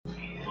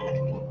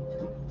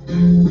Oh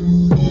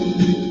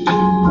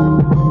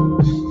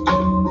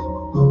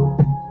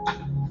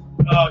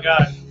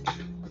god.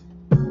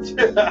 Is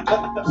there a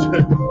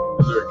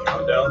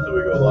countdown till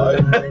we go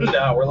live?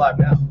 No, we're live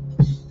now.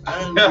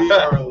 And we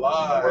are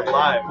live. We're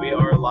live. We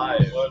are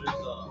live. What is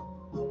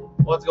up?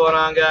 What's going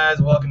on,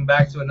 guys? Welcome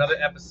back to another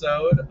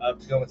episode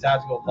of Tacoma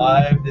Tactical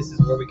Live. This is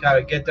where we kind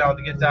of get down,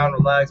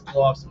 relax,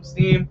 blow off some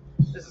steam.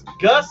 This is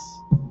Gus,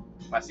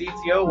 my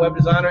CTO, web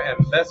designer, and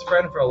best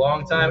friend for a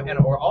long time. And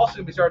we're also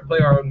going to be starting to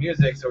play our own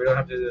music, so we don't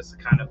have to do this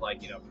kind of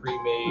like,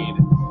 pre-made,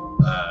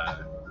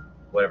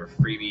 whatever,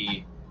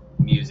 freebie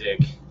music.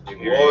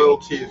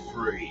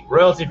 Royalty-free.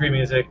 Royalty-free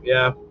music,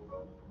 yeah.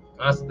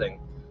 That's the thing.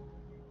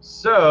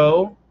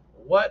 So,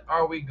 what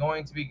are we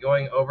going to be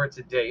going over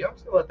today? I'm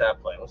just going to let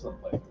that play. Let's let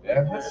it play.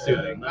 Yeah, that's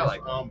soothing. Nice I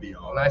like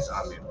ambiance. Nice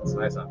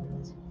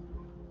ambiance.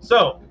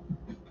 So,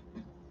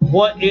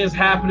 what is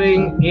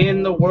happening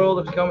in the world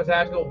of Tacoma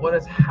Tactical? What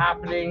is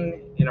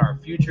happening in our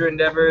future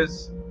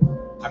endeavors?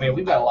 I mean,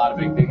 we've got a lot of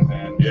big things,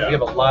 man. Yeah. We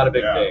have a lot of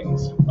big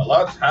things. A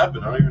lot's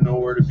happened. I don't even know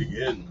where to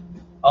begin.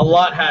 A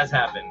lot has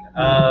happened.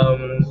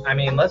 I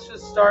mean, let's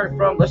just start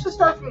from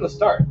the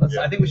start.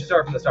 I think we should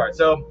start from the start.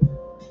 So,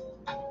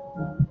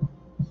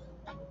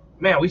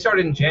 man, we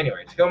started in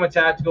January. Tacoma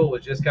Tactical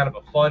was just kind of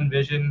a fun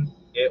vision.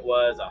 It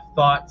was a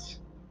thought.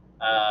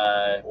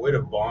 A way to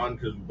bond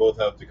because we both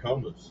have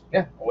Tacomas.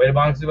 Yeah, a way to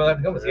bond because we both have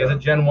Tacomas. He has a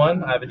Gen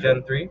 1. I have a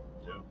Gen 3.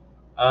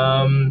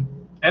 Yeah.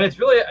 And it's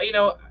really,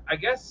 I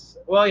guess,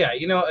 well, yeah,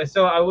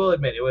 so I will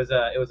admit it was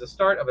a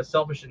start of a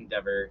selfish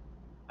endeavor,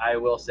 I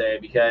will say,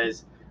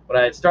 because when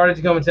I had started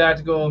Tacoma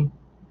Tactical,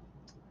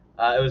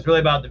 it was really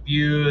about the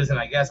views, and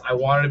I guess I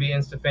wanted to be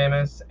Insta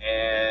famous,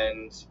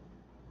 and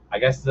I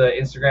guess the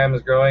Instagram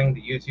is growing,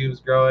 the YouTube's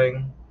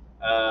growing,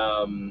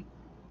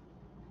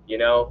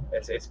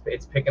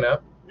 it's picking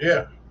up.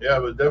 Yeah,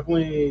 but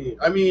definitely,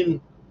 I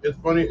mean, it's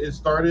funny, it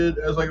started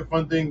as like a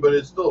fun thing, but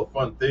it's still a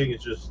fun thing.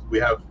 It's just we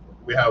have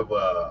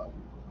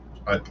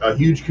a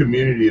huge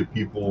community of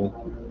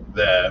people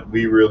that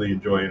we really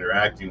enjoy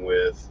interacting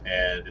with,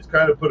 and it's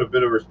kind of put a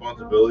bit of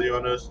responsibility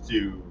on us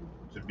to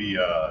be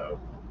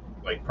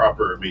like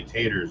proper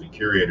maintainers and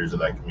curators of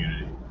that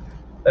community.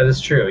 That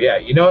is true. Yeah,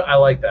 you know what? I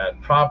like that.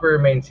 Proper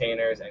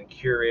maintainers and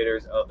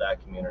curators of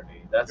that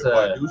community. That's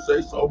I do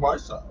say so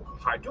myself.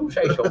 I do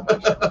say so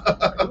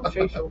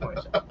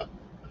myself.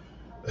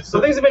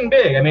 So things have been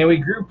big. I mean, we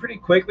grew pretty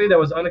quickly. That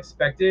was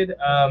unexpected.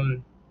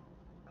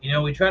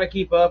 We try to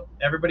keep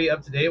everybody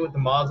up to date with the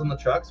mods on the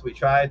trucks. We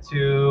try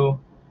to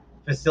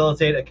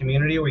facilitate a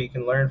community where you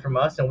can learn from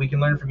us and we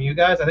can learn from you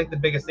guys. I think the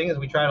biggest thing is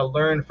we try to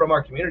learn from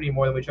our community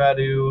more than we try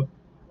to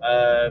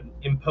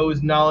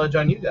impose knowledge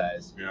on you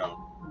guys. Yeah.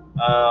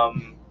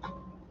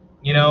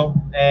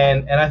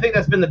 And I think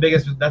that's been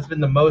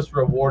the most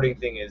rewarding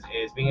thing is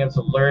being able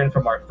to learn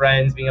from our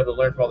friends, being able to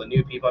learn from all the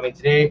new people. I mean,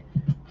 today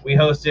we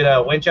hosted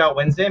a Winch Out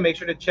Wednesday. Make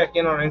sure to check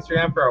in on our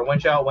Instagram for our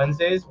Winch Out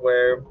Wednesdays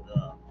where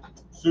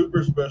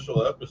super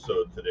special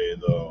episode today,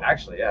 though.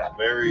 Actually, yeah.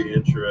 Very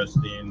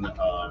interesting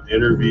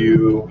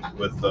interview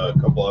with a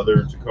couple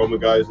other Tacoma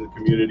guys in the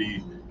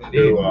community.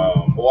 Who,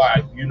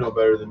 you know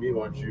better than me,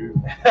 why don't you?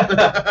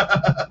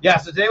 Yeah,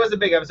 so today was a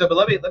big episode, but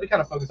let me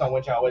kind of focus on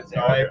Winch Out Wednesday,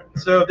 right? Okay.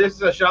 So this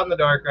is a shot in the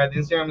dark, right? The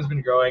Instagram has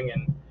been growing,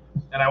 and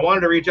I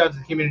wanted to reach out to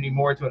the community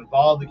more to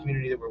involve the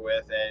community that we're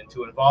with and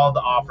to involve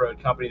the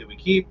off-road company that we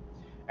keep.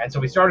 And so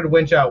we started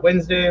Winch Out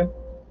Wednesday,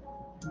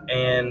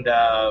 and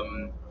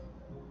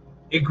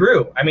it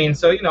grew. I mean,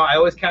 so, I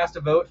always cast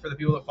a vote for the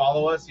people that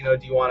follow us. Do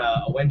you want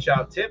a winch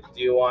out tip? Do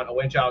you want a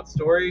winch out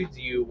story?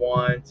 Do you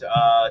want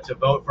to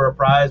vote for a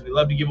prize? We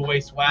love to give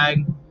away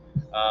swag.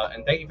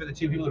 And thank you for the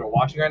 2 people that are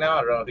watching right now.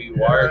 I don't know who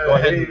you are. Go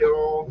ahead and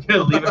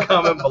leave a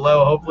comment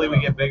below. Hopefully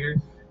we get bigger.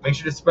 Make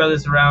sure to spread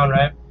this around,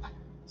 right?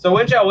 So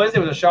Winch Out Wednesday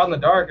was a shot in the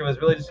dark. It was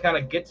really just kind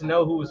of get to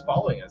know who was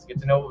following us, get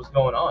to know what was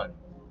going on.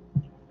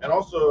 And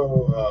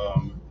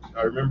also,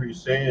 I remember you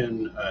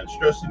saying and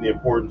stressing the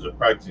importance of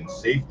practicing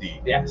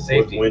safety. Yeah,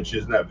 safety. With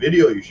winches in that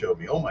video you showed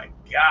me. Oh my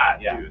God,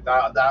 yeah. Dude,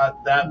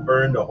 that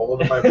burned a hole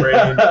in my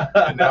brain.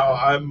 And now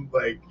I'm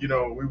like,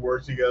 we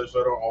work together, so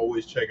I don't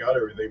always check out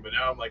everything. But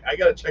now I'm like, I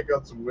gotta check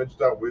out some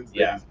Winched Out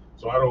Wednesdays,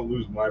 so I don't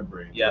lose my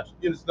brain. Yeah,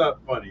 it's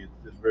not funny.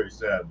 It's very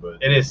sad,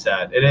 but it is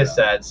sad. It is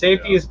sad.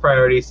 Safety is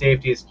priority.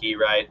 Safety is key,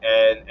 right?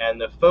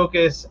 And the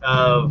focus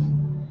of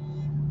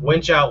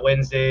Winch Out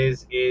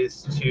Wednesdays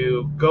is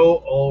to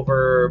go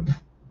over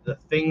the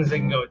things that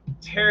can go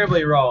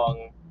terribly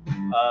wrong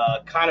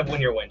kind of when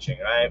you're winching,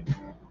 right?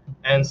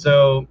 And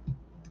so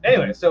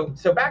anyway, so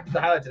back to the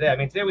highlight today. I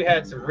mean, today we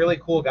had some really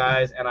cool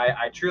guys, and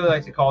I truly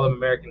like to call them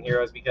American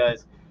heroes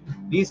because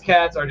these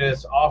cats are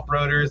just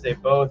off-roaders. They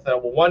both,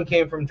 one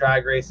came from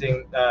drag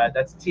racing.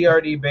 That's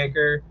TRD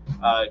Baker.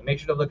 Make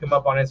sure to look him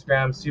up on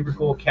Instagram. Super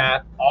cool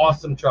cat.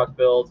 Awesome truck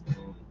build. Let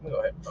me go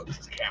ahead and focus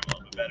this camera a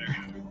little bit better.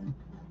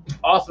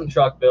 Awesome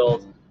truck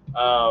build.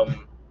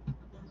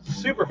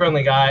 Super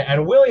friendly guy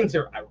and really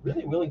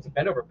willing to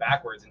bend over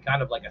backwards and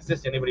kind of like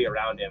assist anybody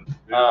around him.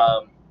 Yeah.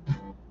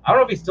 I don't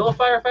know if he's still a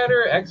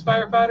firefighter,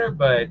 ex-firefighter,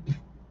 but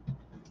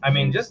I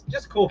mean, just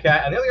cool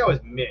cat. And the other guy was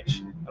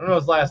Mitch. I don't know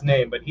his last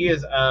name, but he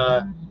is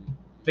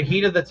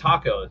Fajita the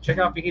Taco. Check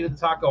out Fajita the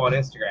Taco on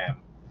Instagram.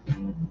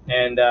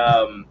 And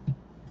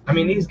I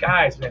mean, these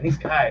guys, man,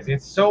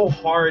 it's so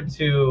hard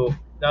to.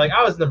 Now, like,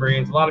 I was in the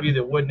Marines. A lot of you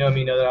that would know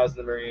me know that I was in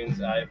the Marines.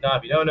 If not,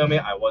 if you don't know me,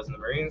 I was in the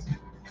Marines.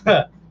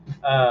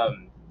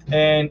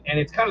 And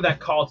it's kind of that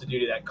call to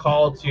duty, that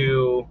call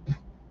to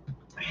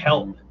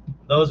help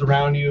those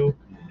around you,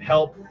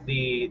 help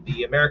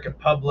the American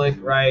public,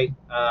 right?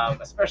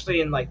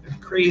 Especially in like the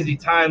crazy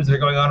times that are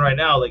going on right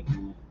now. Like,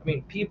 I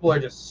mean, people are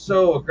just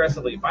so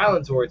aggressively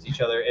violent towards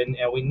each other, and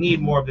we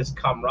need more of this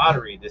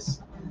camaraderie,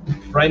 this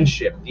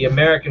friendship, the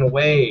American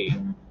way,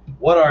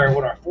 what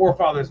our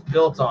forefathers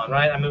built on,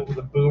 right? I mean, with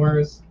the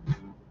boomers,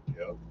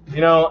 Yep. you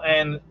know,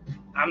 and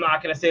I'm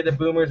not going to say the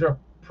boomers are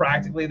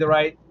practically the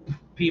right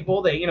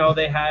people. They, you know,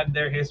 they had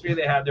their history,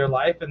 they had their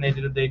life, and they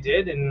did what they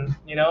did, and,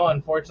 you know,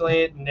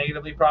 unfortunately it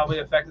negatively probably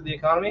affected the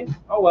economy.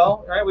 Oh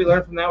well, right, we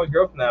learn from that, we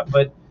grow from that.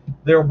 But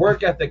their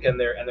work ethic and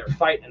their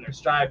fight and their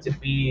strive to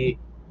be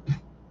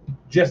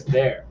just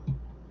there,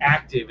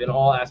 active in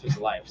all aspects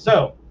of life.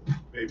 So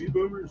Baby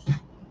boomers.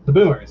 the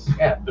boomers,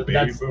 yeah, The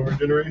baby boomer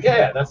generation.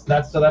 yeah, that's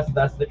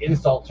the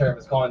insult term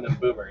is calling them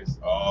boomers.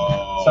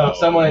 Oh. So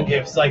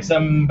if like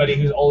somebody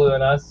who's older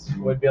than us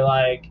would be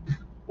like,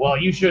 well,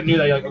 you should knew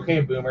that. You're like,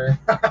 okay, boomer.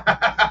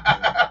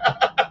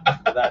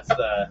 That's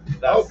the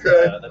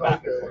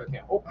back and forth.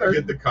 Yeah. Okay. I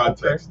get the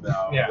context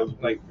now. Yeah,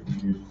 like,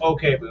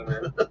 okay,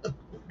 boomer.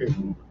 Okay,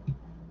 boomer.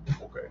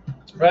 Okay.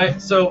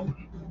 Right. So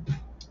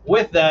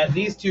with that,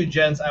 these two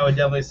gents, I would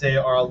definitely say,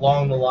 are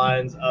along the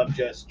lines of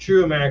just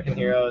true American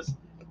heroes.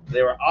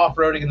 They were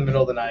off-roading in the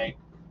middle of the night,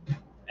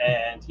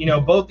 and, you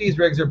know, both these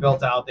rigs are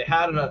built out. They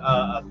had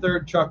a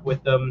third truck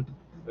with them.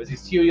 There was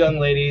these two young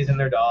ladies and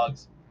their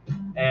dogs,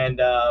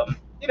 and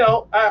you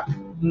know,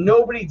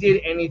 nobody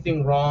did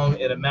anything wrong.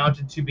 It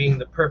amounted to being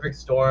the perfect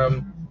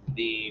storm.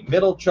 The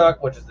middle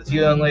truck, which is the two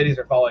young ladies,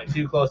 are following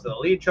too close to the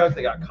lead truck.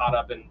 They got caught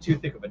up in too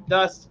thick of a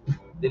dust.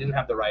 They didn't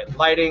have the right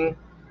lighting,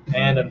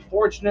 and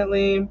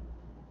unfortunately,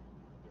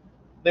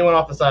 they went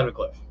off the side of a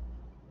cliff.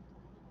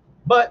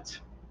 But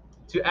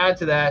to add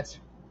to that,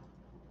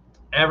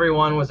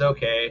 everyone was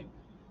okay.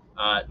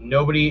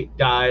 Nobody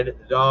died.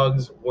 The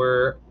dogs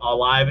were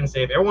alive and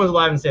safe. Everyone was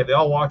alive and safe. They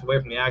all walked away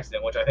from the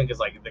accident, which I think is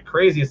like the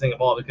craziest thing of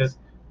all, because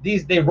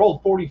they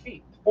rolled 40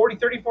 feet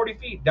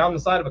down the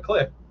side of a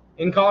cliff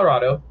in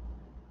Colorado.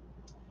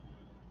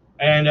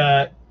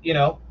 And, you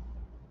know,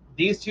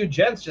 these two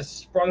gents just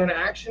sprung into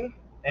action,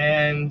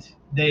 and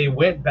they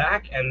went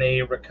back and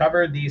they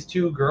recovered these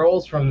two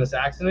girls from this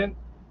accident.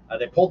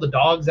 They pulled the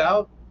dogs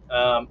out.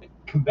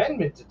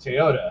 Commendment to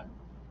Toyota.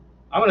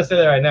 I'm going to say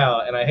that right now,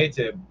 and I hate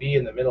to be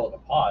in the middle of a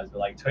pause, but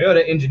like,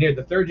 Toyota engineered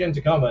the third gen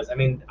Tacomas. I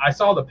mean, I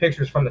saw the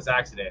pictures from this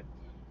accident,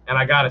 and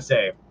I have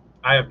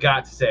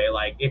got to say,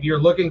 like, if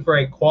you're looking for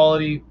a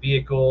quality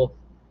vehicle,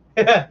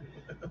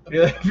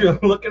 if you're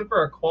looking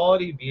for a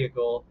quality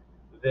vehicle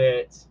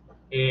that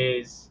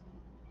is,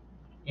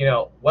 you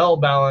know, well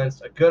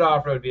balanced, a good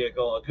off-road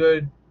vehicle, a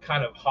good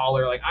kind of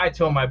hauler, like, I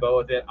tow my boat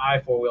with it,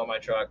 I four-wheel my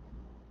truck,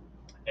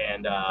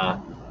 and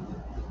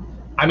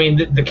I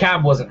mean, the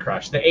cab wasn't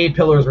crushed. The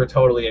A-pillars were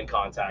totally in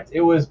contact. It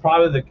was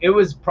probably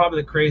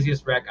the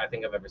craziest wreck I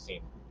think I've ever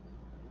seen.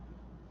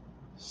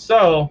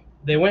 So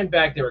they went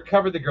back. They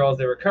recovered the girls.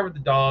 They recovered the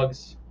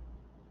dogs.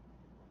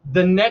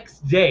 The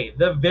next day,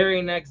 the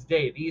very next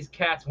day, these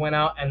cats went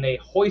out and they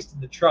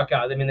hoisted the truck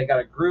out. I mean, they got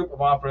a group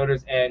of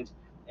off-roaders, and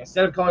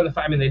instead of calling the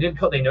fire, I mean, they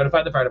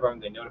notified the fire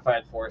department. They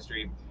notified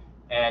forestry,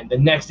 and the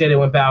next day they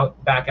went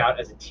back out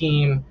as a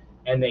team,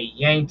 and they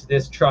yanked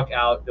this truck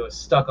out that was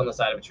stuck on the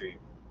side of a tree.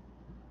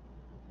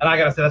 And I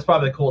gotta say, that's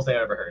probably the coolest thing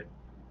I've ever heard.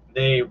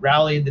 They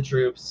rallied the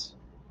troops,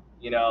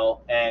 you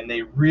know, and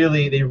they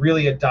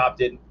really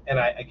adopted. And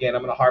I'm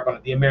gonna harp on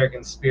it, the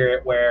American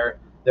spirit, where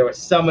there was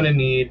someone in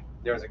need,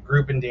 there was a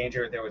group in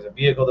danger, there was a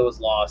vehicle that was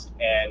lost,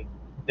 and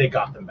they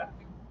got them back.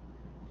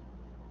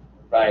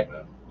 Right?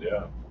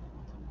 Yeah.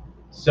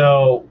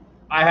 So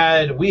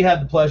we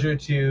had the pleasure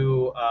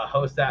to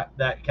host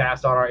that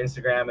cast on our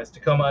Instagram. It's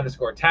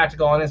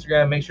Tacoma_Tactical on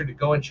Instagram. Make sure to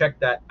go and check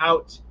that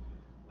out.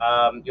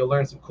 You'll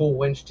learn some cool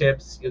winch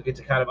tips. You'll get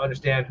to kind of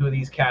understand who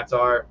these cats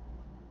are.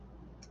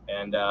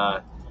 And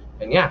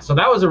yeah, so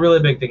that was a really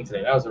big thing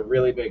today. That was a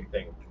really big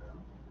thing.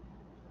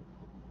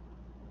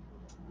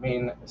 I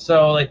mean,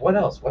 so like, what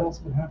else? What else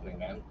has been happening,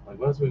 man? Like,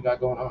 what else we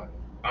got going on?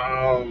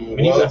 I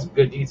mean, you got some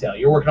good detail.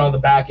 You're working on the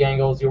back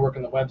angles. You're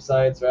working the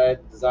websites,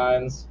 right? The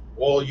designs.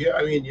 Well, yeah,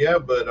 I mean, yeah,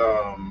 but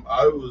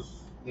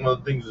one of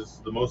the things that's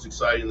the most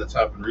exciting that's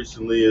happened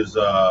recently is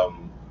our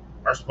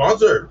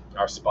sponsor.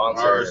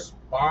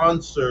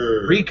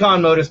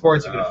 Recon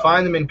Motorsports. You can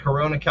find them in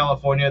Corona,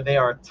 California. They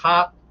are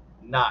top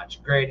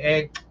notch, grade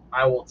A.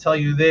 I will tell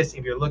you this: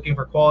 if you're looking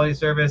for quality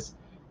service,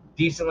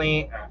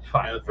 decently,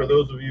 fine. And for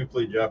those of you who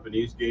play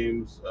Japanese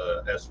games,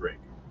 S rank.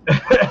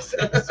 That's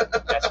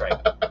right.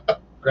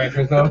 Gran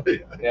Turismo.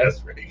 Yeah,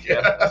 S rank.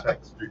 Yeah, that's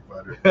right. Street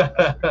Fighter.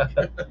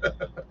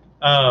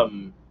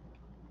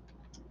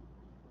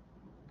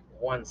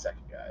 One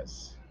second,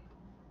 guys.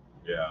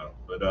 Yeah,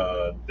 but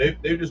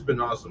they've just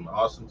been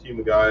awesome team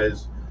of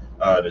guys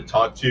to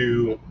talk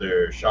to.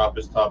 Their shop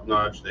is top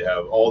notch. They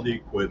have all the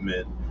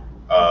equipment.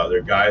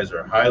 Their guys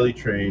are highly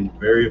trained,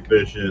 very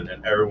efficient,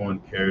 and everyone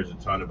cares a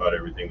ton about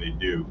everything they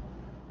do.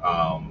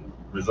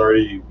 There's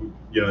already,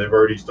 they've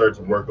already started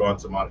to work on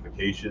some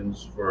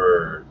modifications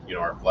for,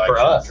 our For flagship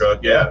us,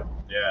 truck. yeah.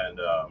 Yeah, and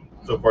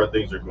so far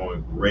things are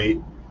going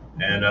great.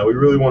 And we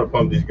really want to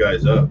pump these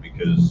guys up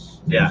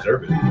because they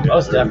deserve it.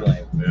 Most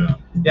definitely. Yeah.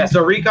 Yeah,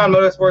 so Recon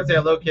Motorsports, they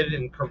are located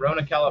in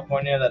Corona,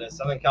 California. That is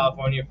Southern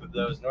California for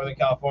those Northern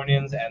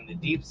Californians, and the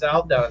Deep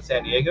South down in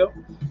San Diego.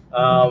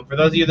 For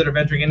those of you that are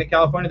venturing into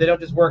California, they don't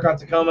just work on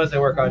Tacomas, they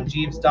work on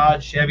Jeeps,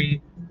 Dodge,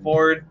 Chevy,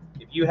 Ford.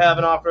 If you have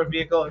an off-road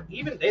vehicle,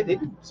 even they do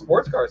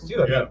sports cars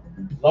too. I mean,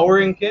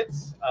 lowering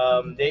kits.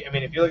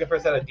 If you're looking for a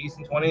set of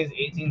decent 20s,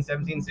 18s,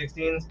 17s,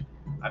 16s,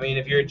 I mean,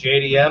 if you're a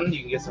JDM, you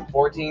can get some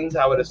 14s.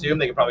 I would assume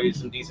they could probably use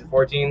some decent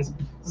 14s.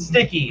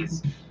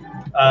 Stickies,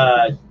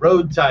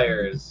 road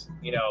tires,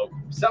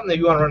 something that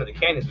you want to run to the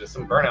canyons with,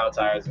 some burnout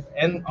tires,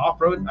 and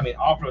off-road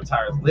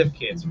tires, lift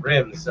kits,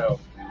 rims, so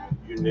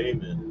you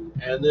name it.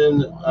 And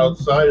then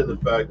outside of the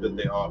fact that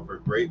they offer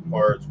great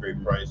parts,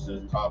 great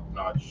prices,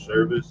 top-notch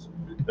service,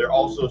 they're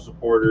also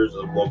supporters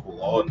of local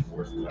law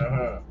enforcement.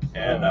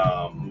 And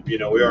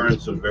we are in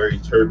some very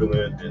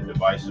turbulent and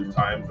divisive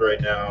times right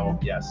now.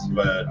 Yes.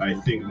 But I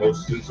think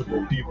most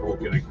sensible people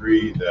can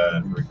agree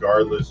that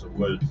regardless of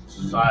what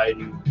side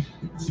you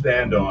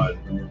stand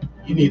on,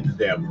 you need the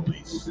damn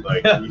police.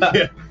 Like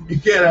you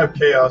can't have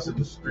chaos in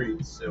the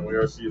streets, and we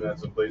are seeing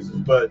that some places.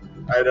 But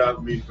I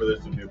don't mean for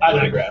this to be a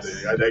political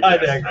thing. I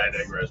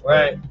digress.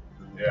 Right.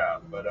 Yeah,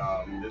 but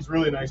it's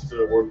really nice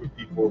to work with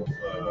people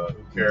who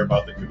care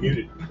about the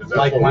community, because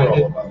that's what we're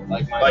all about.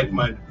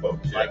 Like-minded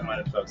folks. Yeah.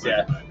 Like-minded folks.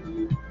 Yeah.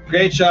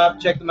 Great shop.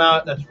 Check them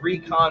out. That's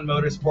Recon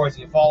Motorsports.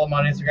 You can follow them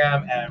on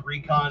Instagram at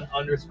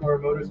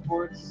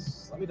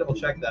recon_motorsports. Let me double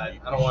check that.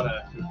 I don't want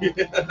to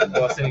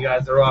send you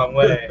guys the wrong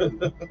way.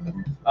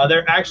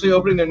 They're actually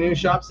opening their new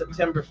shop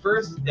September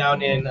 1st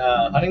down in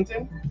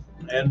Huntington.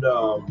 And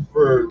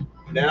for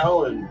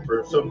now and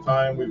for some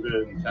time, we've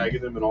been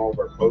tagging them in all of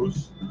our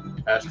posts,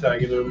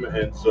 hashtagging them,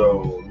 and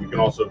so you can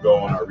also go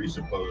on our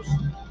recent posts,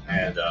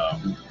 and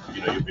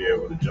you'll be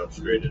able to jump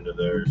straight into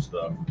their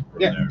stuff from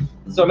there.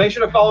 So make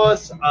sure to follow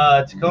us,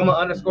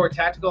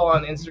 Tacoma_Tactical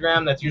on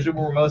Instagram. That's usually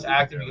where we're most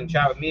active. You can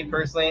chat with me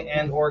personally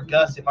and or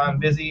Gus if I'm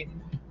busy.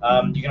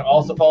 You can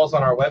also follow us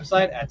on our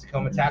website at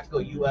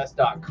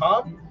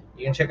TacomaTacticalUS.com.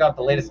 You can check out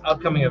the latest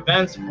upcoming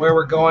events, where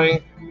we're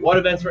going, what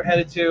events we're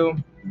headed to.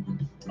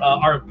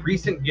 Our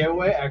recent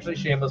giveaway, actually,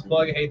 shameless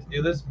plug. I hate to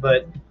do this,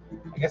 but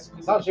I guess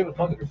it's not a shameless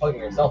plug if you're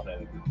plugging yourself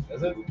in,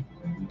 is it? Is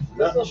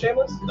that still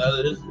shameless?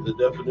 That is the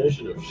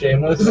definition of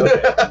shameless.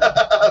 Okay.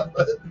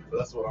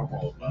 That's what I'm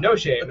all about. No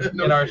shame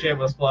in our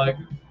shameless plug.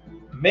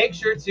 Make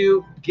sure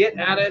to get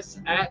at us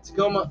at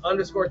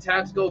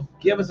Tacoma_Tactical.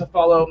 Give us a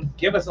follow.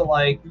 Give us a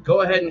like.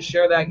 Go ahead and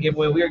share that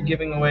giveaway. We are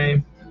giving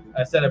away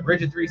a set of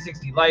Rigid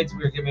 360 lights.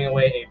 We are giving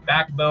away a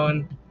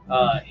backbone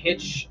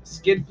hitch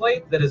skid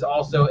plate that is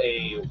also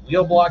a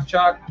wheel block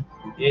chock.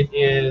 It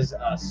is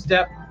a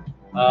step.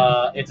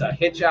 It's a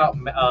hitch out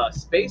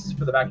space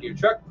for the back of your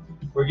truck.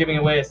 We're giving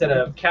away a set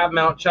of cab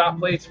mount chop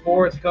plates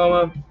for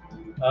Tacoma.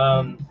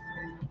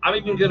 I'm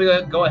even going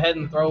to go ahead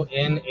and throw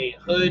in a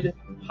hood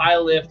high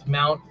lift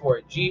mount for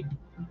a Jeep.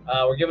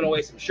 We're giving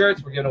away some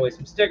shirts. We're giving away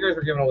some stickers.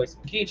 We're giving away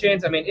some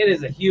keychains. I mean, it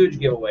is a huge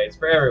giveaway. It's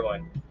for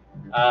everyone.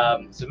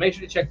 So make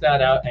sure to check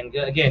that out. And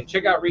again,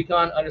 check out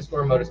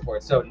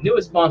Recon_Motorsports. So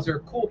newest sponsor,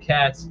 cool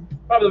cats,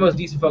 probably the most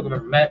decent folk I've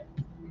ever met.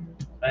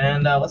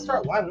 And let's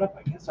start lining up,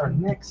 I guess, our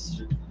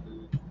next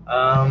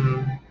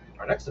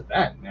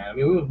event, man. I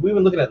mean, we've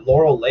been looking at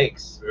Laurel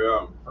Lakes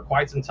for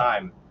quite some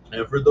time.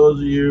 And for those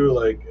of you,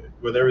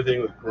 with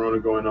everything with Corona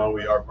going on,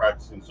 we are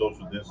practicing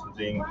social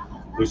distancing.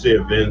 We say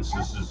events.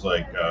 This is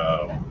like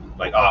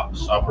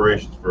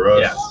operations for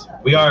us. Yes,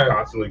 we are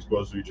constantly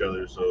exposed to each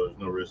other, so there's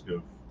no risk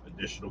of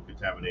additional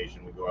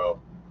contamination. We go out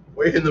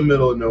way in the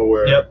middle of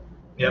nowhere. Yep.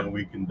 And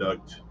we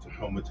conduct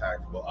Tacoma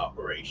Tactical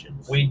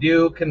operations. We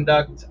do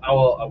conduct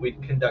we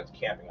conduct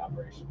camping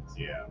operations.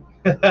 Yeah.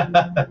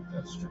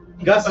 That's true.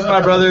 Gus is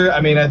my brother. I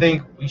mean, I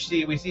think we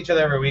see each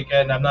other every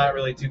weekend. I'm not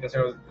really too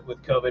concerned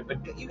with COVID,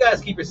 but you guys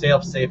keep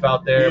yourself safe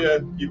out there. Yeah,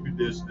 keep your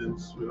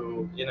distance. We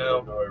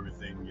don't know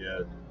everything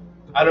yet.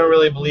 I don't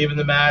really believe in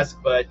the mask,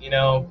 but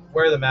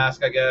wear the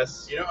mask, I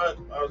guess. I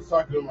was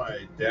talking to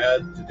my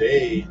dad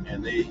today,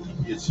 and he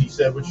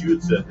said what you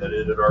had said, that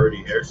it had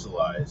already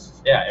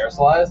aerosolized. Yeah,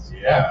 aerosolized.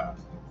 Yeah.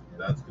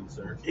 That's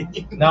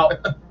concerning. Now,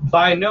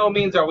 by no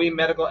means are we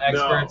medical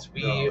experts.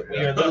 We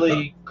are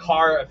literally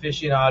car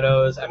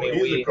aficionados. I mean,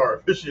 he's a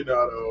car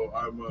aficionado.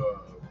 I'm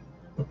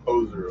a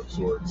poser of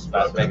sorts.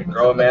 About to make a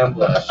grown man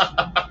blush.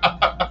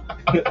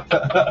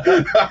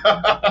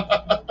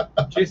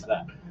 Cheers to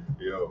that.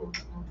 Yo.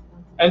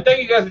 And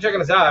thank you guys for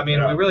checking us out. I mean,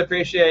 we really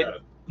appreciate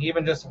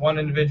even just one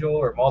individual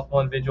or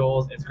multiple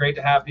individuals. It's great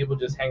to have people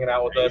just hanging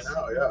out with us.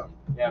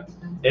 Yeah.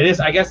 It is.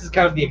 I guess it's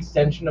kind of the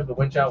extension of the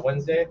Winch Out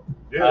Wednesday.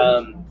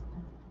 Yeah.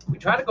 we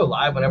try to go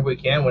live whenever we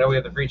can, whenever we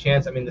have the free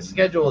chance. I mean, the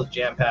schedule is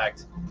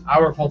jam-packed. I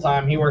work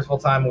full-time, he works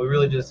full-time. We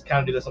really just kind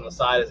of do this on the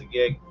side as a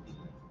gig.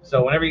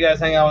 So whenever you guys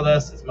hang out with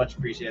us, it's much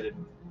appreciated.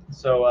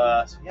 So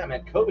yeah,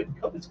 man,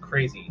 COVID's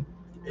crazy.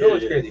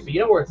 COVID's crazy. But you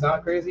know where it's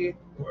not crazy?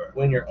 Where?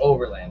 When you're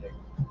overlanding.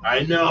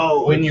 I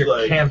know. When you're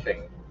like,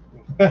 camping.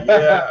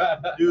 Yeah,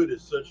 dude,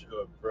 it's such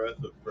a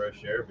breath of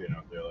fresh air being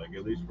out there. Like,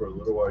 at least for a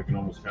little while, I can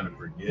almost kind of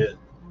forget.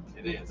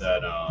 It is.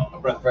 That, a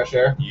breath of fresh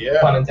air?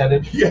 Yeah. Pun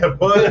intended? Yeah,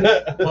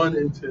 pun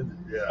intended.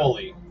 Yeah.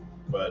 Fully.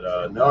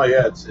 But, no,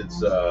 yeah, it's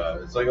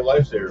like a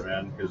lifesaver,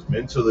 man, because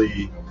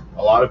mentally,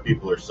 a lot of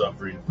people are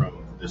suffering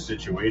from the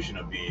situation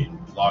of being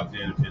locked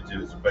in.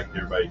 It's affecting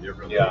everybody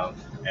differently. Yeah.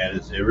 And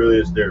it really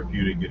is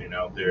therapeutic getting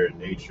out there in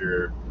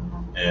nature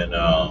and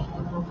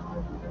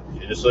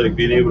just like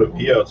being able to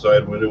pee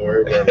outside when and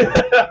wherever I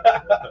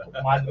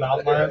want. Mind the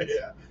mountain lions?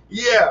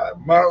 Yeah,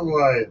 mountain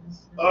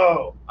lions.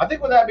 Oh. I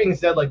think with that being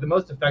said, like the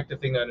most effective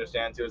thing to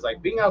understand too is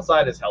like being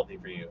outside is healthy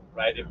for you,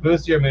 right? It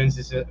boosts your immune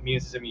system.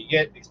 You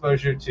get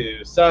exposure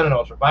to sun and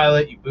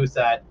ultraviolet. You boost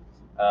that,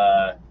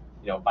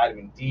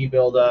 vitamin D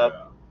buildup.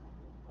 Yeah.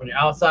 When you're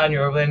outside and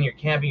you're overlanding, you're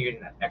camping, you're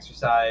getting that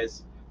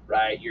exercise,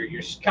 right?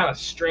 You're kind of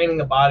straining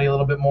the body a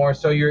little bit more.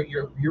 So you're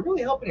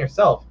really helping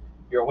yourself.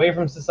 You're away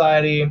from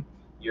society.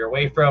 You're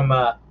away from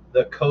the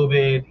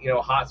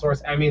COVID, hot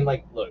source. I mean,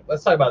 like, look,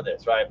 let's talk about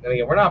this, right? And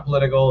again, we're not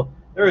political.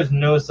 There is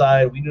no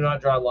side. We do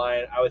not draw a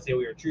line. I would say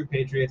we are true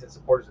patriots and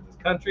supporters of this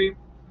country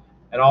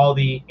and all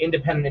the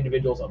independent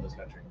individuals of this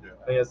country. Yeah.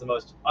 I think that's the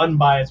most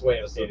unbiased way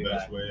of stating that.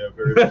 That's the best way I've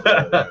heard of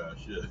that.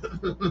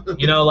 Yeah,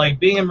 shit. Like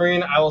being a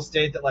Marine, I will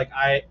state that, like,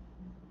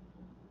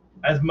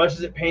 as much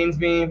as it pains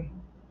me,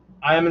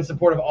 I am in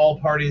support of all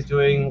parties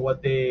doing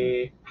what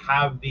they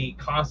have the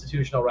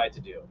constitutional right to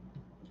do.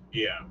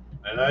 Yeah.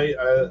 And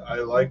I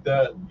like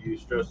that you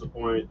stress the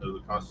point of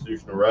the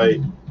constitutional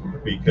right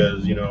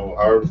because,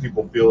 however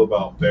people feel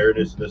about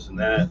fairness, this and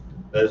that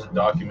is a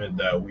document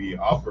that we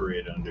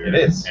operate under. It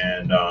is.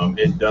 And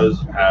it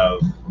does have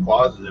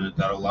clauses in it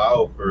that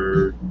allow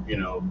for,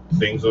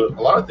 things, a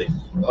lot of things.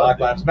 Black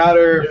Lives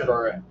Matter, yeah.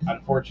 For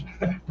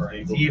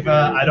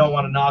Antifa. I don't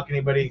want to knock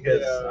anybody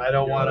because I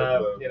don't want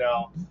to,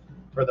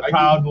 for the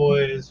Proud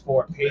Boys,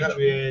 for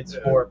Patriots,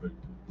 for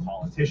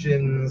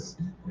politicians.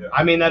 Yeah.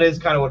 I mean, that is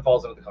kind of what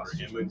falls under the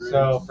Constitution.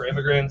 So for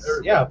immigrants,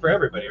 for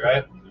everybody,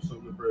 right? There's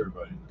something for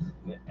everybody.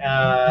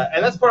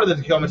 And that's part of the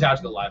Tacoma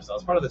Tactical lifestyle.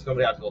 It's part of the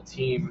Tacoma Tactical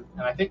team.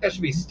 And I think that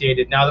should be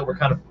stated now that we're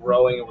kind of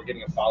growing and we're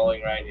getting a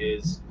following, right,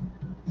 is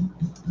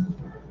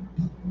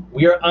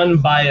we are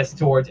unbiased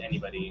towards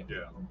anybody.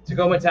 Yeah.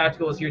 Tacoma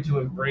Tactical is here to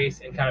embrace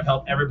and kind of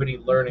help everybody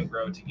learn and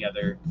grow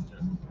together.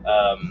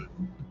 Yeah.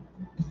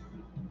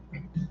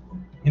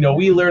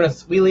 We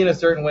lean a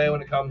certain way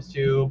when it comes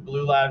to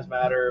Blue Lives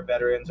Matter,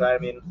 veterans, right? I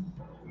mean,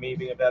 me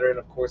being a veteran,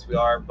 of course we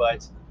are,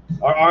 but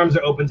our arms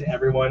are open to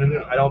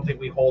everyone. I don't think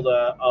we hold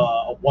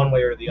a one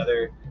way or the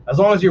other, as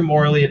long as you're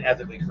morally and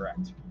ethically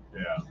correct.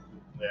 Yeah,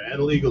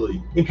 and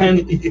legally.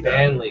 And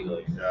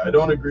legally. Yeah, I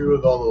don't agree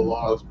with all the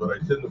laws, but I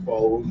tend to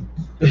follow them.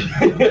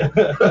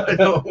 I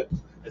don't.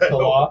 It's the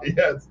law?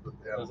 Yeah, it's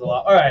the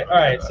law. All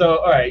right. So,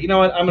 all right, you know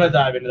what? I'm going to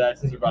dive into that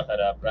since you brought that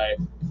up, right?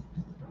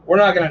 We're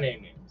not going to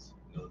name names.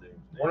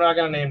 We're not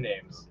going to name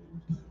names.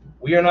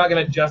 We are not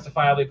going to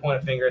justifiably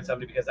point a finger at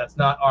somebody because that's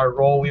not our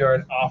role. We are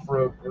an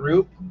off-road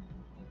group.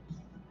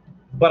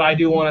 But I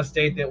do want to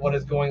state that what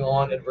is going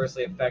on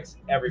adversely affects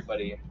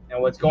everybody. And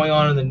what's going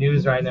on in the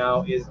news right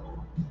now is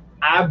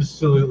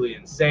absolutely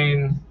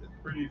insane. It's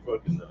pretty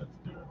fucking nuts.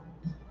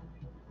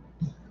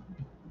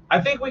 I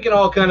think we can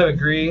all kind of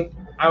agree.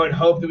 I would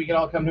hope that we can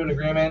all come to an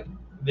agreement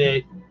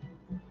that,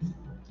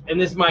 and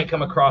this might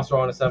come across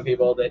wrong to some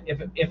people, that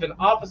if an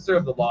officer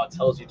of the law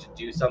tells you to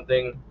do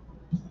something,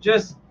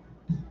 just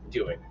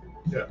do it.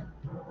 Yeah.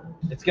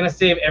 It's going to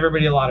save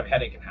everybody a lot of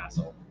headache and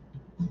hassle.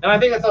 And I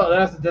think that's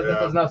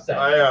enough said.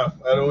 I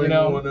don't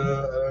even want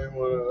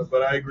to,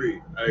 but I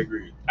agree.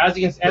 As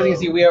you can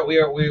see, we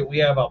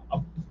have a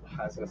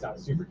that's going to sound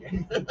super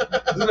gay.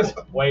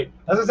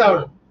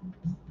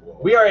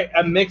 We are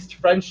a mixed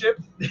friendship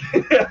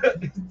in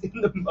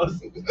the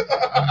most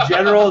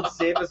general and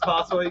safest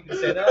possible way you can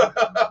say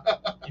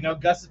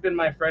that. Gus has been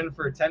my friend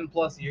for 10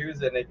 plus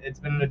years, and it's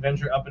been an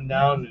adventure up and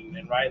down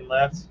and right and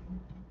left.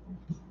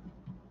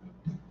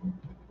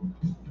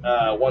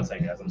 1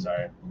 second, guys. I'm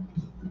sorry.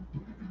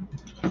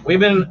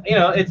 We've been,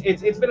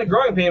 it's been a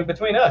growing pain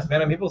between us,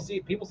 man. And people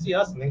see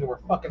us and think that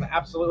we're fucking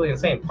absolutely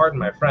insane. Pardon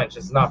my French.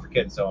 It's not for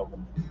kids, so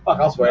fuck,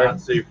 I'll swear.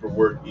 Not safe for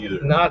work either.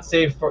 Not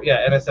safe for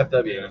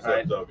NSFW. NSFW.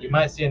 Right? You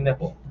might see a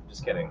nipple.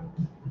 Just kidding.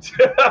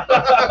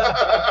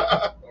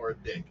 Or a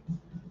dick.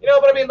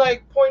 But I mean,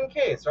 like, point in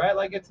case, right?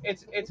 Like,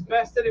 it's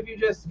best that if you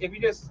just,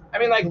 I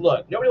mean, like,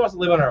 look, nobody wants to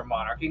live under a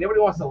monarchy. Nobody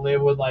wants to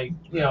live with, like,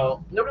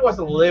 nobody wants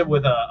to live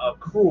with a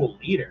cruel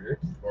leader.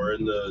 Or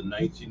in the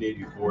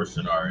 1984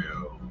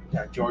 scenario.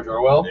 Yeah, George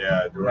Orwell.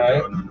 Yeah, George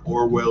right?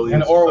 Orwell,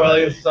 an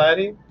Orwellian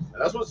society. And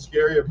that's what's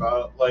scary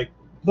about, like.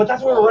 But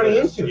that's what we're running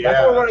into. Yeah,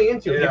 that's what we're running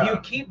into. Yeah. If you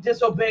keep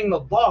disobeying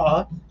the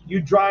law, You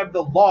drive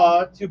the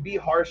law to be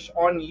harsh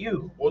on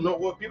you. Well, no,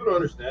 what people don't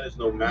understand is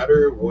no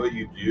matter what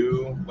you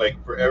do,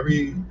 like for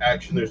every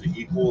action, there's an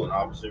equal and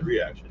opposite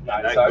reaction. And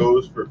that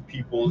goes for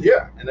people,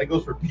 and that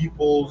goes for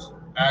people's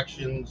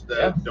actions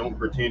that don't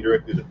pertain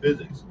directly to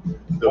physics.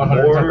 The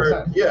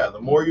 110%. The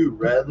more you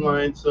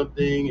redline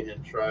something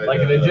and try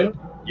like an engine?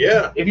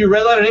 Yeah. If you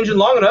redline an engine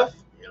long enough,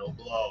 it'll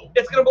blow.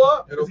 It's going to blow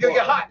up. It's going to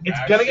get hot. It's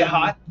going to get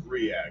hot.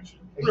 Reaction.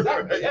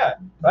 Exactly,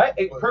 Right?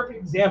 A perfect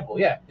example,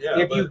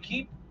 If you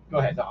keep... Go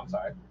ahead, no, I'm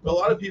sorry. A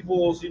lot of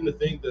people seem to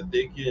think that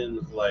they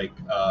can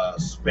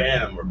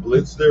spam or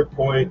blitz their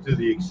point to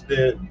the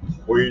extent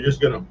where you're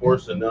just going to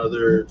force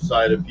another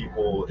side of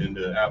people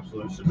into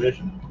absolute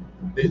submission.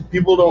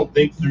 People don't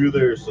think through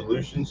their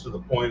solutions to the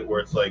point where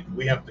it's like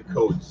we have to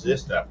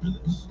coexist after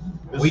this.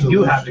 We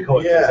do have to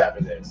coexist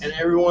after this. And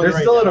everyone, there's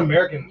still an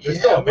American. There's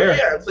still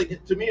American. Yeah, it's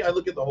like, to me, I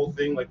look at the whole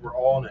thing like we're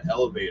all in an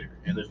elevator,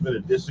 and there's been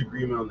a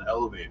disagreement on the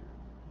elevator.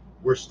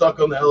 We're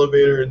stuck on the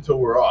elevator until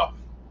we're off.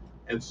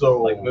 And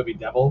so, like movie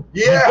Devil.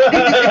 Yeah,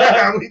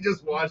 we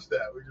just watched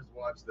that.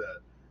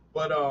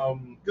 But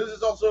because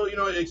it's also,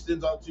 it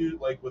extends out to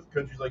like with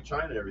countries like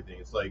China and everything.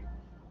 It's like,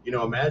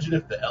 imagine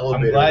if the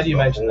elevator. I'm glad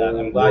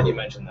you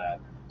mentioned that.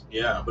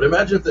 Yeah, but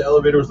imagine if the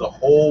elevator was the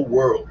whole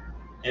world,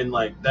 and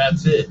like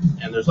that's it,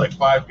 and there's like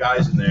 5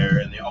 guys in there,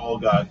 and they all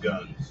got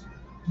guns.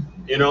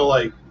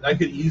 Like that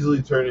could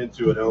easily turn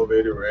into an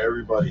elevator where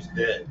everybody's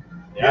dead.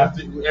 Yeah.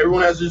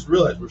 Everyone has to just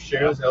realize we're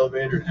sharing this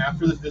elevator, and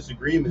after this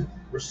disagreement,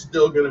 we're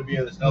still going to be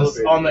in this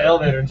elevator. On the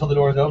elevator until the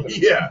doors open.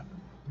 Yeah.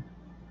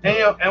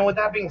 And and with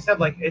that being said,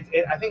 like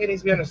I think it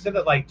needs to be understood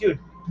that, like, dude,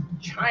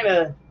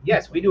 China,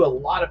 yes, we do a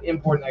lot of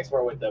import and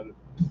export with them,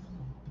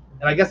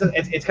 and I guess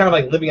it's kind of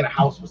like living in a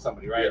house with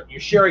somebody, right? Yeah.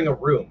 You're sharing a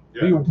room.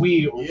 Yeah.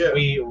 We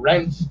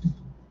rent.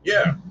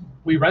 Yeah.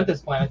 We rent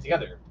this planet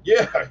together.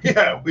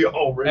 Yeah, we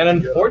all rent.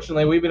 And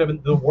unfortunately, we've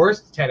been the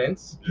worst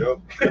tenants. Yep.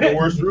 And the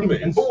worst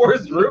roommates. And the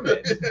worst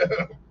roommates.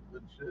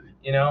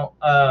 Yeah.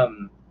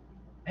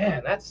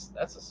 Man, that's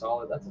a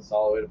solid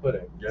way to put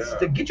it. Yeah. Just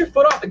to get your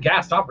foot off the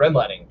gas, stop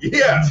redlining.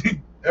 Yeah.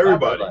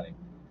 Everybody.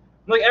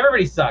 Like,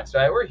 everybody sucks,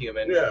 right? We're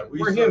human. Yeah,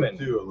 we're human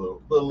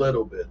too a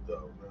little bit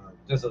though.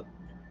 Just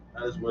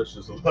not as much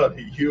as a lot of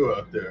you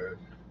out there.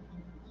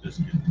 Just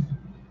kidding.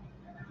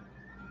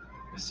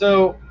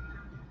 So,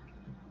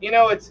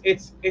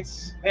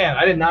 it's man,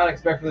 I did not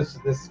expect for this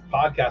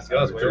podcast to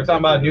go this way. We're talking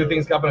about new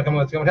things coming with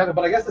Tacoma Tactical,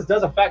 but I guess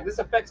this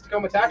affects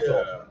Tacoma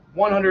Tactical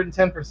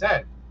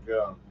 110%.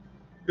 Yeah.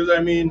 Because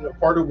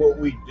part of what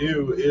we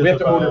do is we have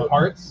to order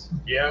parts.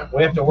 Yeah.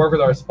 We have to work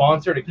with our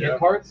sponsor to get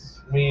parts.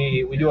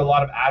 We do a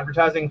lot of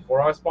advertising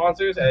for our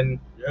sponsors, and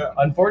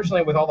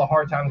unfortunately, with all the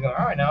hard times going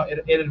on right now,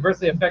 it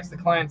adversely affects the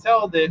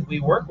clientele that we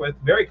work with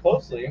very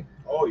closely.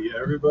 Oh yeah,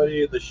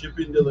 everybody. The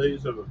shipping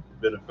delays have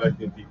been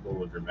affecting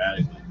people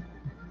dramatically.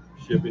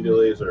 Shipping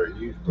delays are a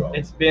huge problem.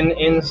 It's been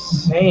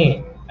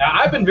insane.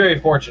 I've been very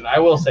fortunate. I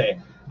will say,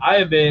 I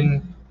have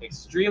been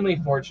extremely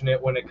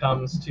fortunate when it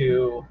comes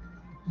to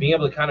being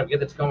able to kind of get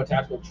the Tacoma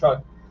Tactical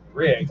truck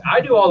rigged.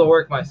 I do all the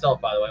work myself,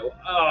 by the way.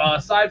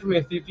 Aside from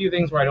a few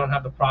things where I don't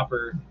have the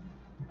proper,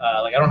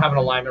 like I don't have an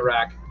alignment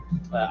rack,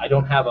 I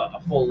don't have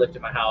a full lift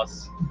in my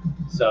house,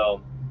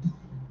 so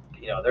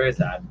there is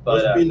that.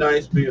 But must be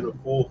nice being a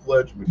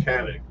full-fledged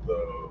mechanic,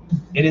 though.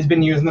 It has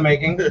been years in the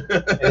making.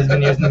 It has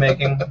been years in the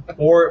making.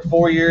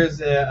 4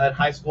 years at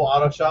high school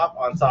auto shop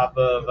on top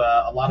of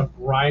a lot of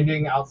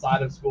grinding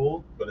outside of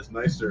school. But it's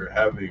nicer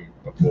having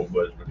a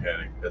full-fledged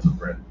mechanic as a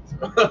friend.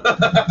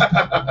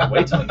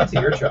 Wait till we get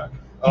to your truck.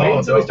 Wait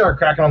until we start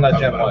cracking on that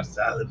Gen 1. I'm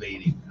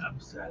salivating.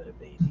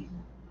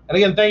 And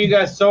again, thank you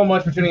guys so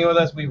much for tuning in with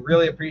us. We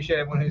really appreciate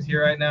everyone who's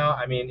here right now.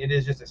 It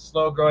is just a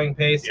slow-growing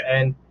pace,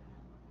 and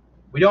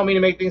we don't mean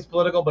to make things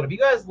political, but if you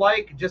guys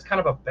like just kind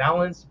of a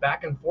balance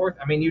back and forth,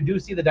 you do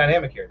see the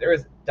dynamic here. There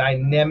is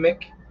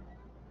dynamic.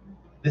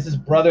 This is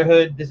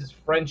brotherhood. This is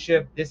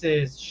friendship. This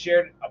is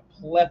shared a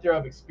plethora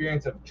of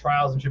experience of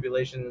trials and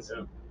tribulations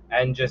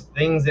and just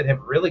things that have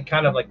really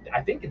kind of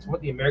I think it's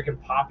what the American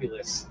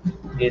populace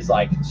is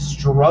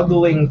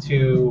struggling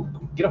to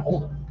get a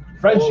hold of.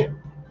 Friendship.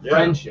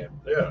 Friendship.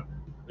 Yeah.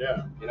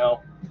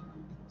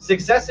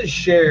 Success is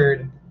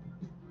shared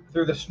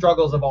through the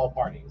struggles of all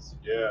parties.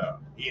 Yeah.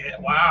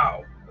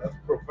 Wow.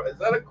 Is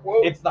that a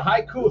quote? It's the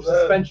haiku of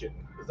suspension.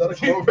 Is that a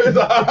quote?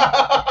 The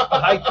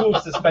haiku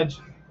of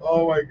suspension.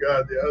 Oh my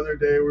God! The other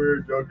day we were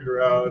joking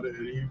around, and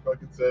he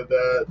fucking said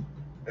that,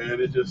 and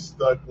it just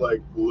stuck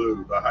like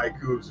glue. The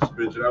haiku of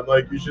suspension. I'm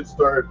like, you should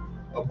start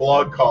a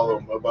blog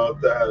column about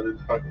that and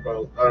talk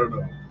about, I don't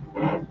know.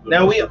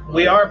 Now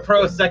we are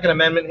pro Second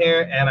Amendment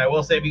here, and I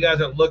will say, if you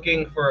guys are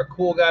looking for a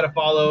cool guy to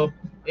follow,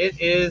 it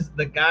is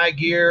the Guy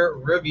Gear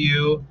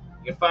Review.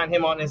 You can find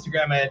him on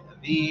Instagram at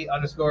 _guy_gear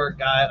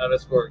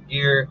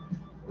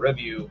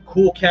review.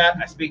 Cool cat.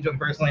 I speak to him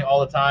personally all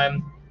the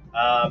time.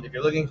 If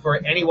you're looking for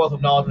any wealth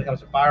of knowledge when it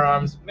comes to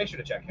firearms, make sure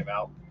to check him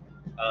out.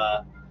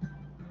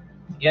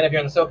 Again, if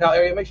you're in the SoCal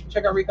area, make sure to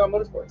check out Recon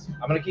Motorsports.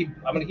 I'm gonna keep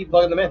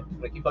plugging them in.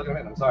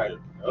 I'm sorry.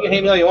 You can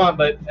hate me all you want,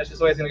 but that's just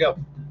the way it's gonna go.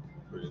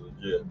 Pretty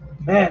legit.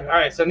 Man, all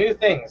right. So new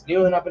things,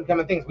 new and up and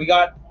coming things. We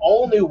got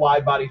all new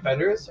wide body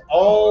fenders,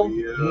 all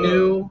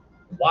new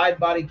wide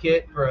body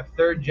kit for a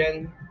 3rd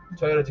gen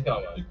Toyota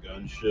Tacoma. The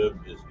gunship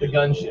is The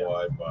getting gunship. a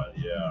wide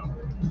body. Yeah,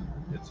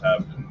 it's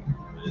happening.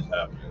 It is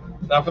happening.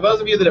 Now, for those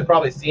of you that have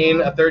probably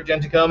seen a 3rd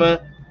gen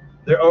Tacoma,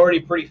 they're already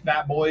pretty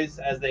fat boys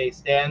as they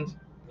stand.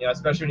 You know,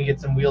 especially when you get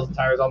some wheels and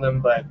tires on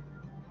them. But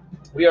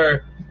we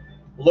are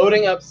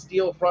loading up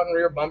steel front and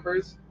rear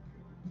bumpers.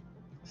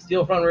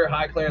 Steel front and rear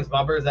high clearance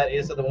bumpers. That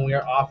is so that when we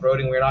are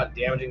off-roading, we're not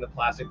damaging the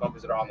plastic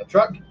bumpers that are on the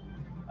truck.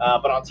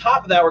 But on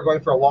top of that, we're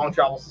going for a long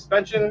travel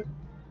suspension.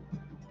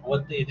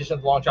 With the addition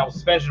of the long travel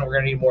suspension, we're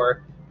going to need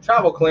more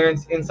travel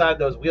clearance inside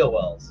those wheel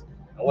wells.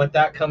 And with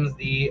that comes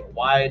the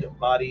wide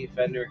body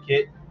fender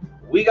kit.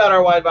 We got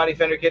our wide body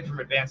fender kit from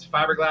Advanced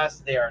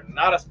Fiberglass. They are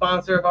not a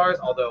sponsor of ours,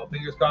 although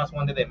fingers crossed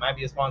one day they might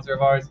be a sponsor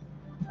of ours.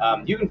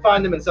 You can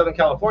find them in Southern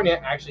California.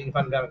 Actually, you can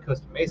find them down in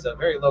Costa Mesa,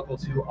 very local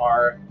to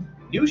our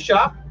new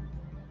shop.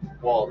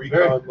 Well,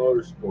 Recon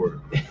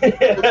Motorsport.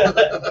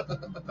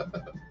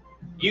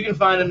 You can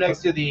find them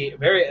next to the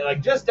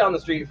just down the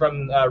street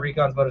from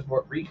Recon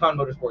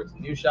Motorsport's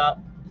new shop.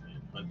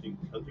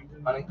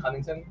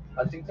 Huntington.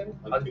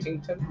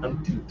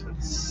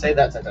 Say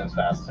that 10 times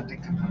fast.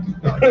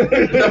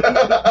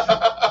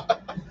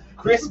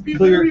 Crisp,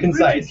 clear,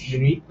 concise.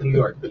 Unique New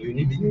York.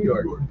 Unique New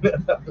York.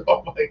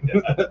 Oh my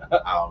God.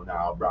 Ow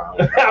now, brown.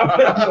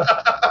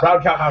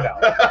 Brown cow, how now?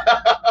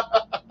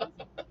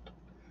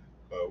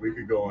 We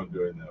could go on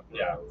doing that.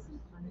 Yeah.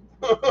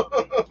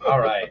 All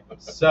right.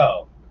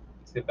 So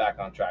let's get back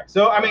on track.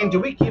 So, I mean, do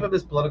we keep up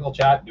this political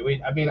chat? Do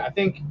we? I mean, I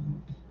think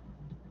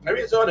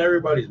it's on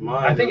everybody's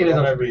mind. I think it is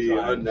on everybody's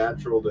everybody's mind.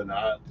 Unnatural to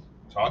not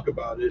talk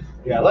about it.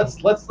 Yeah, let's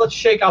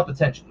shake out the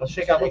tension. Let's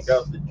shake out the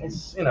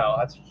juice. You know,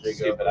 that's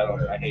stupid.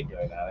 I hate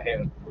doing that. I hate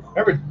it.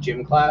 Remember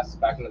gym class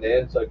back in the day?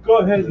 It's like, go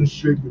ahead and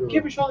shake it up.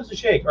 give your shoulders a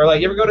shake. Or like,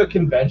 you ever go to a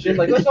convention?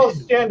 Like, let's all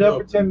stand up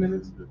for 10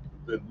 minutes.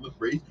 Then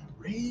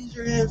raise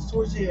your hands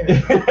towards the air.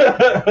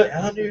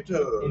 Down your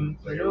toes. In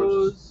Like,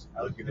 toes.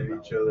 looking at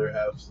each other,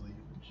 half asleep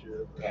and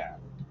shit. Yeah.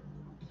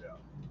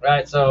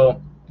 Right, so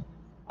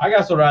I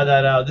guess we'll ride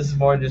that out. This is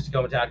more than just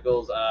Tacoma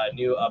Tactical's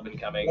new up and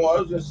coming. Well, I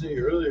was gonna say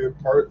earlier,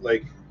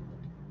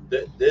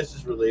 this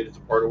is related to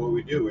part of what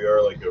we do. We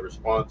are like a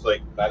response,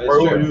 like that is part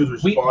true. of what we do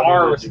is We responding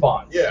are a to-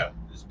 response. Yeah,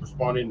 it's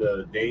responding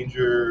to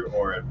danger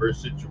or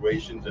adverse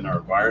situations in our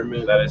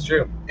environment. That is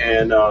true.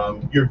 And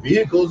your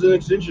vehicle is an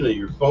extension of it.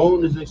 Your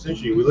phone is an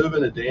extension. We live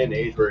in a day and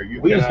age where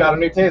We just got a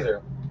new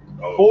taser.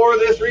 Oh, For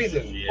this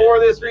reason. shit. For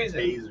this reason.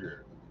 Taser.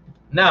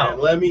 Now,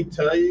 And let me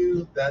tell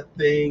you, that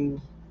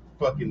thing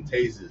fucking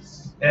tases.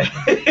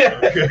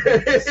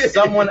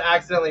 someone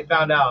accidentally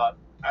found out.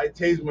 I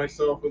tased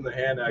myself in the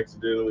hand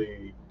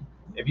accidentally.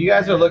 If you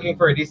guys are looking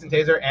for a decent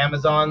taser,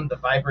 Amazon, the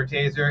Viper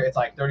taser, it's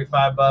like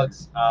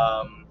 $35.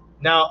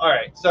 Now, all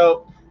right,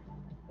 so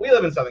we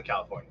live in Southern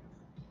California.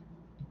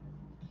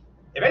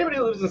 If anybody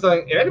who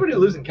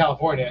lives in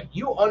California,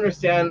 you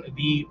understand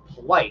the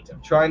plight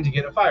of trying to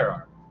get a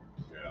firearm.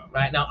 Yeah.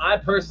 Right now, I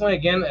personally,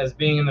 again, as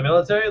being in the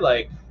military,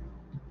 like,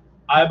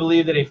 I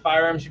believe that a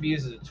firearm should be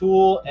used as a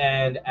tool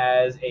and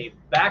as a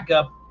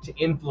backup to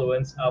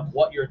influence of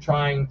what you're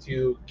trying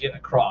to get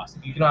across.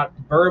 You cannot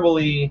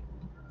verbally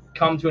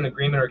come to an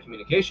agreement or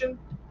communication.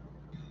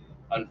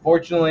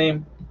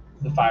 Unfortunately,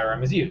 the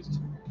firearm is used.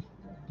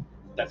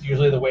 That's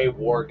usually the way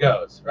war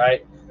goes,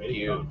 right?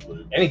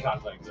 Any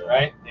conflict,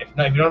 right? If you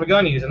don't have a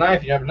gun, you use a knife.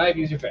 If you have a knife,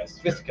 use your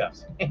fist.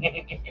 Fisticuffs.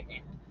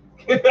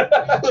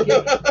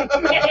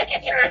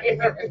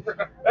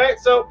 Right,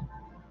 so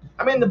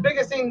I mean, the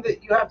biggest thing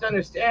that you have to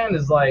understand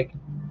is, like,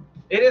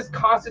 it is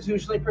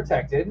constitutionally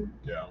protected.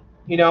 Yeah.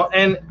 You know,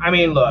 and I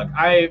mean, look,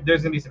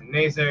 there's gonna be some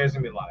naysayers, there's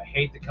gonna be a lot of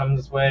hate that comes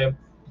this way.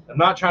 I'm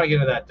not trying to get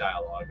into that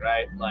dialogue,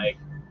 right? Like,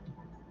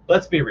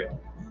 let's be real.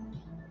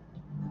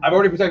 I've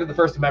already protected the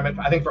First Amendment,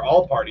 I think, for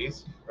all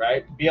parties,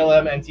 right?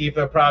 BLM,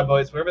 Antifa, Proud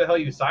Boys, whoever the hell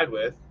you side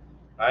with,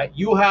 right?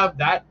 You have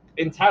that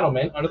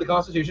entitlement under the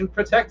Constitution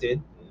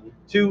protected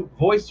to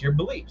voice your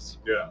beliefs.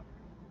 Yeah.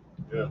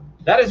 Yeah.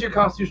 That is your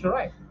constitutional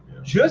right.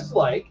 Just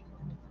like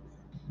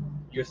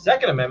your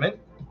Second Amendment,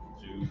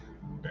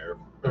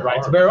 the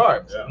right to bear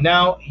arms. Yeah.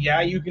 Now,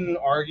 yeah, you can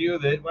argue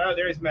that, well,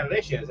 there's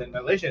militias and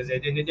militias.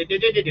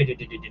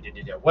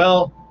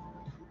 Well,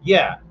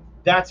 yeah,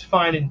 that's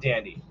fine and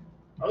dandy.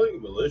 I don't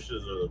think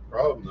militias are the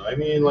problem. I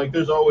mean, like,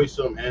 there's always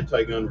some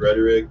anti-gun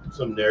rhetoric,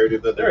 some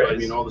narrative that There I is.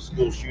 mean, all the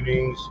school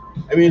shootings.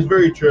 I mean, it's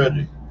very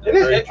tragic. It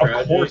is, Very tragic.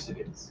 of course it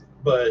is.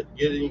 But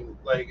the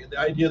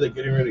idea that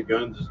getting rid of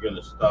guns is going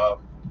to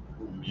stop,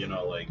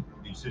 like,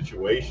 these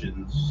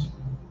situations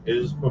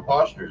is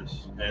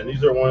preposterous. And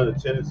these are one of the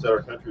tenets that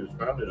our country was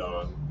founded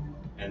on.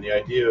 And the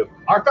idea of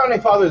Our founding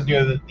fathers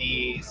knew that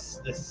the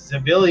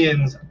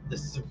civilians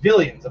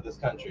of this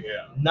country,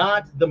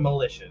 not the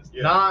militias,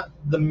 not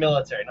the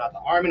military, not the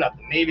Army, not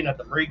the Navy, not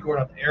the Marine Corps,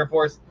 not the Air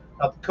Force,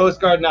 not the Coast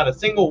Guard, not a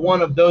single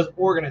one of those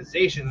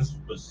organizations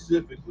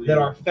specifically that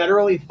are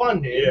federally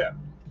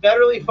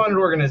funded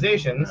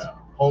organizations,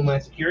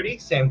 Homeland Security,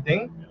 same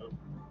thing.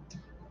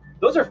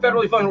 those are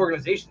federally funded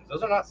organizations.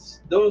 Those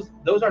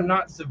are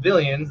not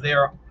civilians.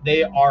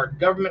 They are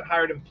government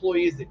hired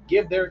employees that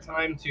give their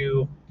time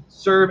to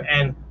serve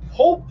and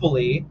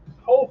hopefully,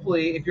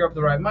 if you're of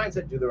the right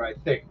mindset, do the right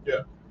thing.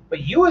 Yeah.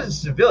 But you as a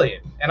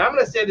civilian, and I'm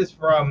going to say this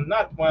from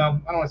not,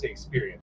 well, I don't want to say experience,